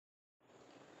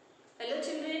Hello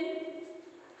children.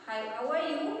 Hi, how are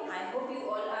you? I hope you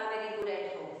all are very good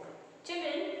at home.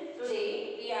 Children,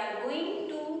 today we are going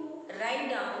to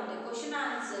write down the question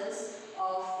answers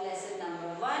of lesson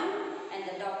number 1 and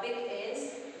the topic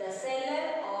is the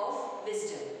seller of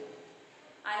wisdom.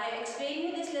 I have explained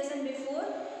you this lesson before.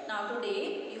 Now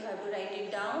today you have to write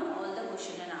it down all the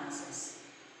question and answers.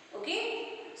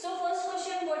 Okay? So first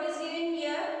question, what is given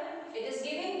here? It is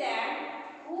given that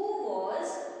who was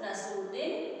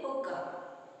Nasruddin Hukka?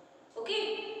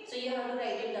 Okay? So you have to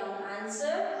write it down.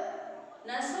 Answer.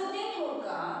 Nasruddin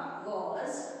Hukka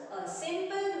was a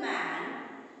simple man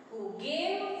who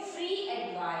gave free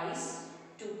advice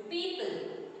to people.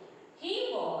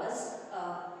 He was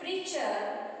a preacher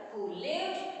who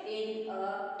lived in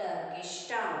a Turkish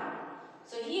town.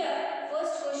 So here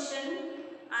first question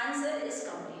answer is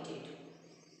completed.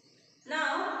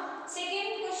 Now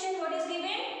second question, what is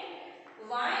given?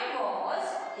 Why was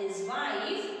his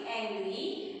wife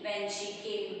angry when she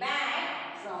came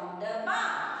back from the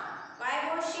bath?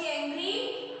 Why was she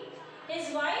angry?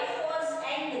 His wife was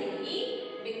angry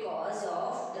because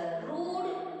of the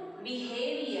rude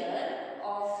behavior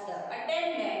of the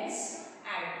attendants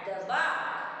at the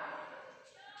bar.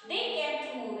 They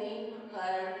kept moving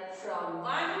her from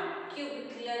one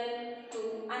cubicle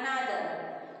to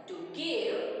another to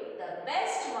give the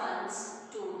best ones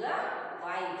to the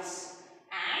wives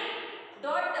and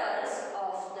daughters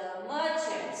of the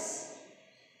merchants.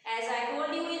 As I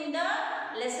told you in the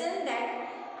lesson that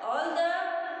all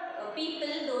the people,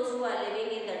 those who are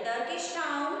living in the Turkish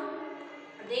town,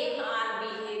 they are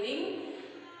behaving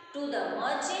to the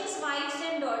merchants' wives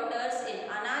and daughters in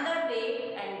another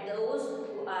way, and those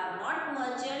who are not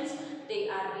merchants, they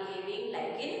are behaving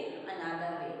like in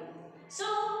another way. So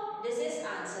this is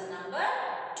answer number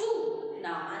 2.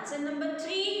 Now answer number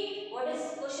 3. What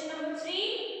is question number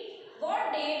 3?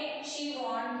 What did she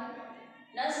want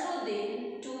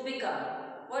Nasruddin to become?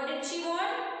 What did she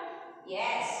want?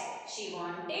 Yes, she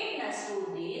wanted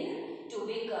Nasruddin to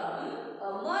become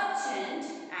a merchant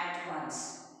at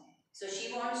once. So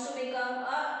she wants to become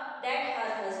that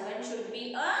her husband should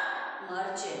be a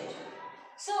merchant.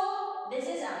 So this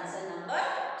is answer number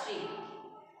 3.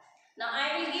 Now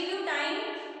I will give you time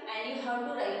and you have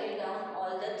to write it down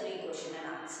all the 3 question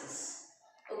and answers.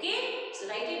 Okay? So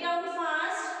write it down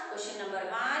fast. Question number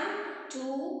 1,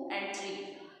 2 and 3.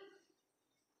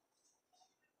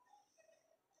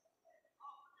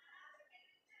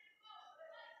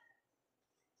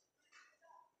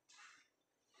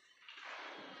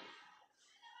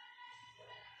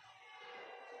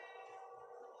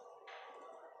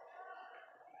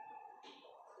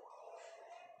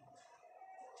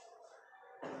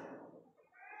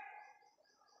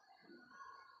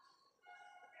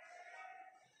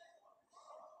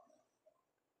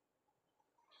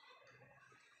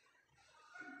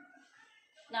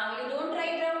 Now you don't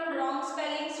write down wrong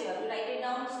spellings, you have to write it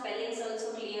down spellings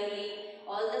also clearly.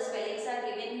 All the spellings are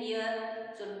given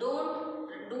here. So don't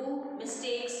do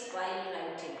mistakes while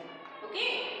writing.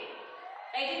 Okay?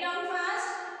 Write it down fast.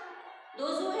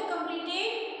 Those who have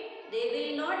completed,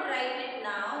 they will not write it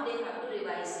now, they have to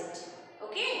revise it.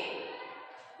 Okay?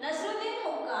 Nasruddin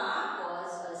Hukka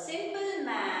was a simple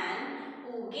man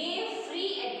who gave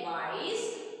free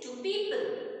advice to people.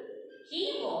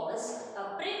 He was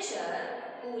a preacher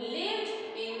who lived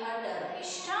in a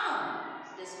Turkish town.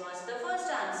 This was the first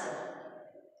answer.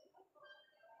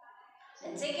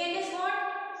 Then second is what?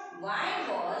 Why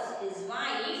was his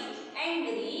wife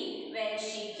angry when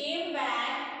she came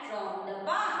back from the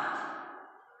bath?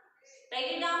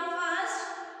 Write it down fast.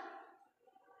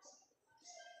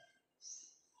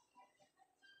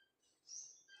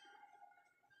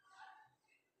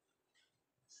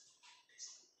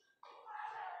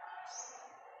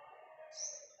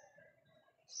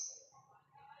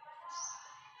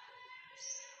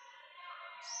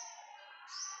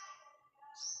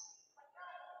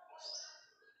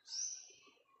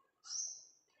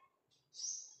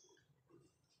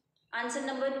 Answer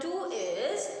number 2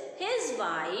 is his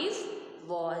wife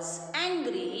was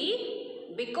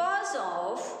angry because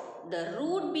of the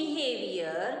rude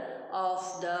behavior of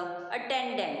the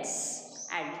attendants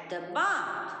at the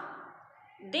bath.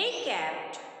 They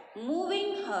kept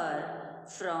moving her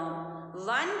from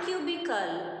one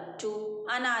cubicle to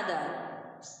another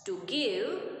to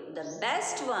give the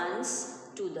best ones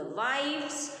to the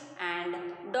wives and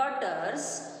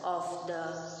daughters of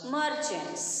the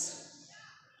merchants.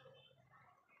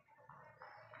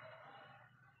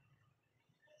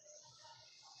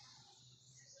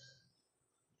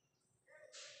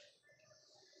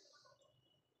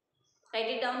 Write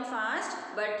it down fast,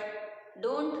 but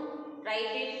don't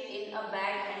write it in a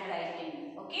bad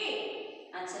handwriting. Okay?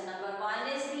 Answer number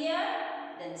 1 is here.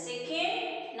 Then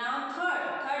second. Now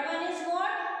third. Third one is what?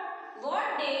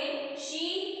 What did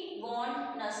she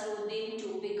want Nasruddin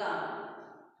to become?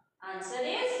 Answer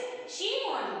is she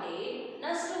wanted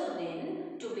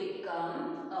Nasruddin to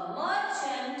become a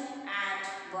merchant at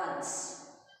once.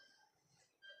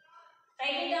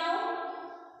 Write it down.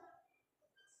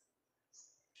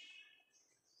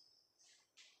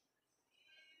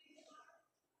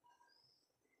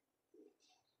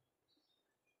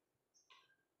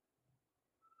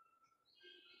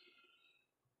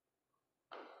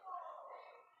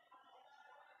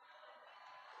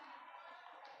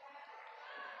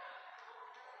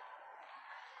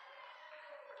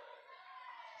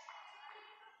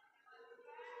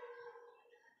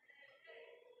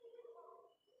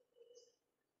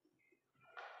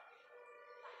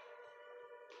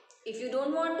 If you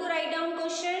don't want to write down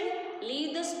question,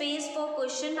 leave the space for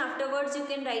question. Afterwards, you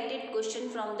can write it question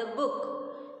from the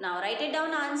book. Now, write it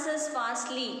down answers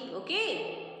fastly.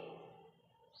 Okay?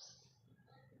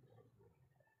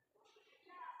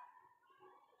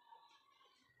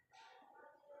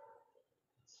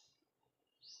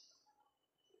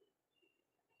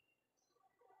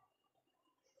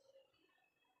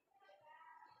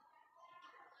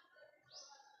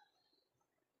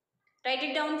 Write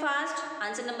it down fast.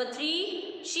 Answer number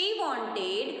 3. She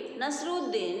wanted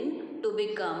Nasruddin to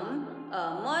become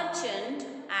a merchant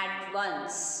at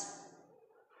once.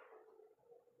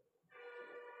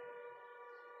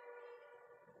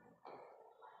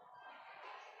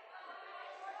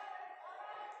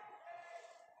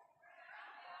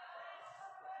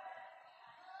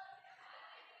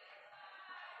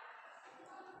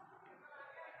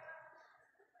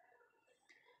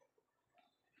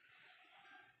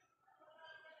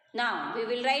 Now, we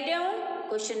will write down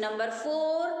question number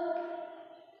 4.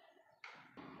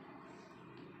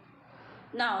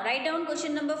 Now, write down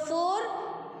question number 4.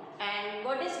 And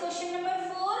what is question number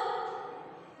 4?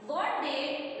 What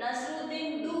did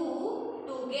Nasruddin do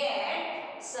to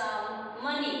get some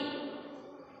money?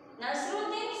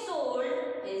 Nasruddin sold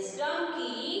his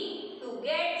donkey to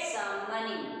get some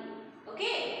money.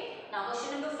 Okay. Now,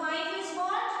 question number 5 is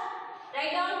what?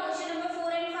 Write down question number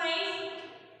 4 and 5.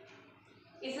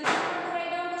 If you don't want to write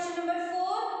down question number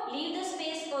 4, leave the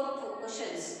space for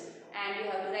questions and you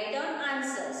have to write down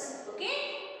answers. Okay?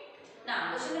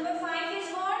 Now, question number 5 is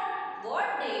what?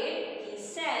 What did he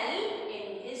sell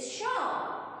in his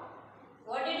shop?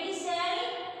 What did he sell?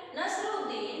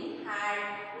 Nasruddin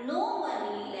had no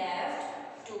money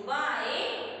left to buy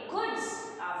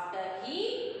goods after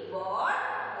he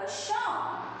bought a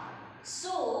shop.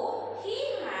 So, he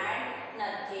had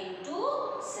nothing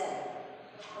to sell.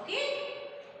 Okay?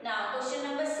 Now, question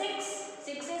number 6.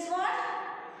 6 is what?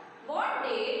 What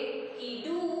did he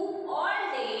do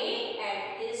all day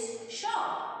at his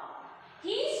shop?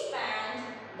 He spent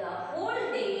the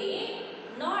whole day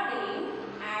nodding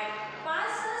at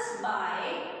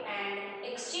passers-by and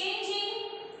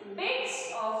exchanging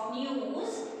bits of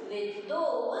news with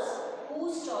those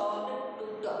who stopped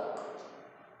to talk.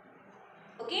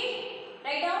 Okay?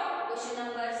 Write down question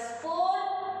numbers 4,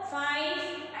 5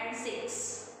 and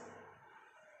 6.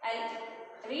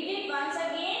 I'll read it once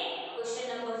again.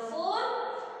 Question number 4.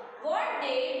 What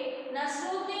did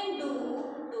Nasruddin do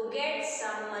to get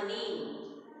some money?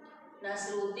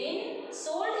 Nasruddin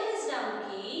sold his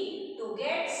donkey to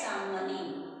get some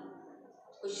money.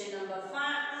 Question number 5.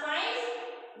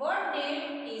 What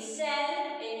did he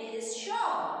sell in his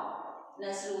shop?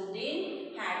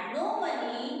 Nasruddin had no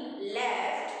money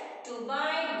left to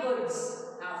buy goods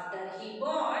after he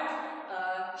bought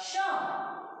a shop.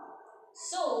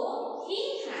 So,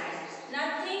 he had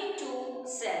nothing to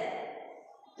sell.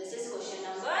 This is question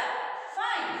number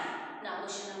 5. Now,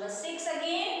 question number 6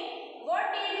 again.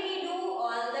 What did he do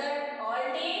all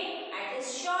day at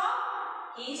his shop?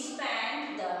 He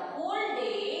spent the whole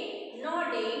day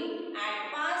nodding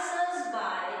at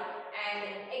passers-by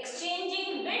and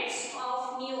exchanging bits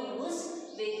of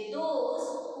news with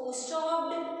those who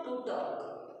stopped to talk.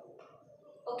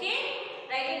 Okay?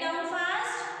 Write it down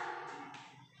fast.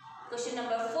 Question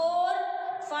number 4,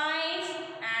 5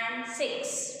 and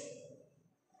 6.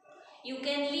 You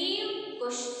can leave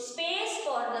space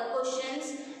for the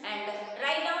questions and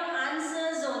write down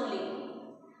answers only.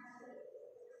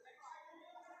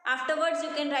 Afterwards, you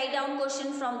can write down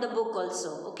question from the book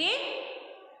also. Okay?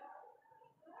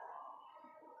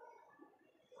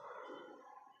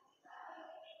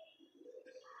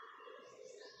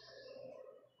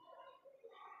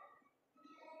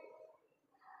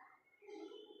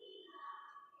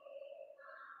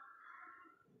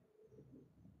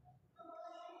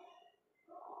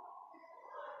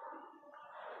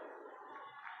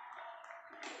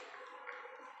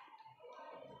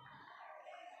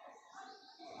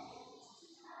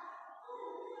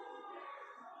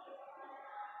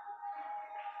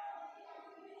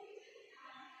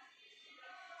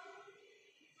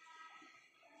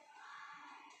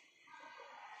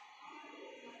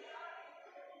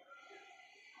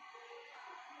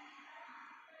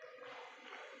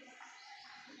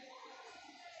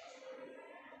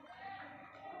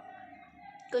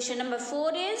 Question number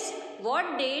 4 is,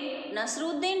 what did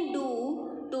Nasruddin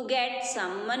do to get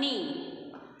some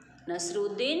money?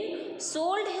 Nasruddin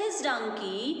sold his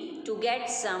donkey to get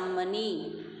some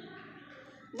money.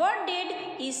 What did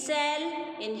he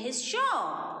sell in his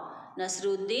shop?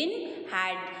 Nasruddin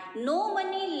had no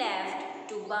money left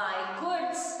to buy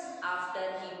goods after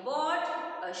he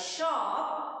bought a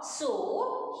shop,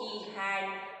 so he had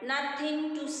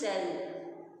nothing to sell.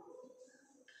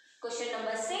 Question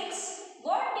number 6.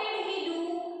 What did he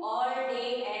do all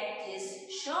day at his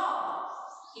shop?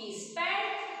 He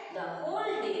spent the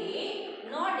whole day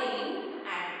nodding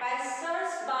at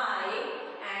passers-by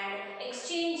and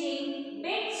exchanging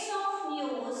bits of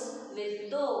news with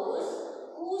those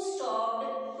who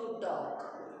stopped to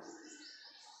talk.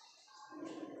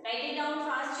 Write it down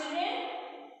fast, children.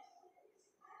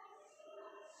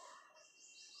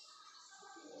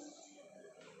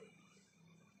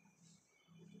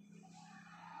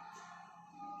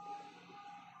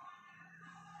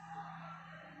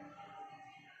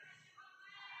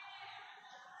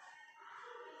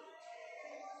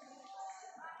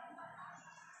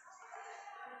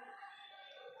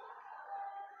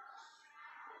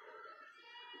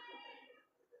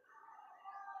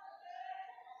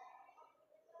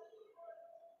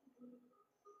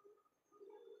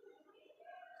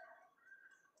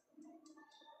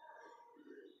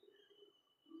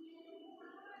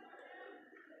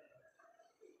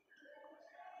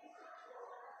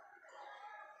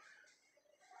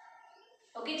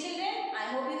 Okay children,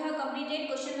 I hope you have completed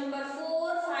question number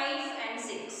 4, 5 and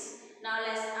 6. Now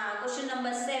let's question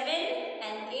number 7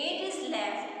 and 8 is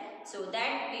left, so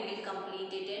that we will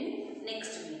complete it in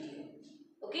next video.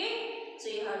 Okay, so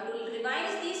you have to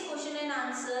revise these question and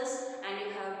answers and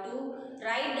you have to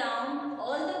write down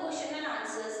all the question and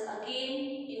answers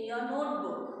again in your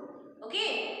notebook.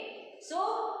 Okay,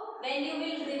 so when you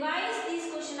will revise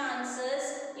these question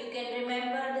answers, you can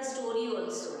remember the story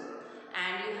also.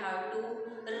 And you have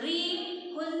to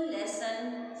read whole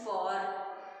lesson for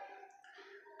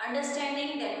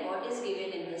understanding that what is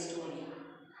given in the story.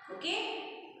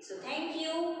 Okay, so thank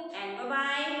you and bye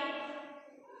bye.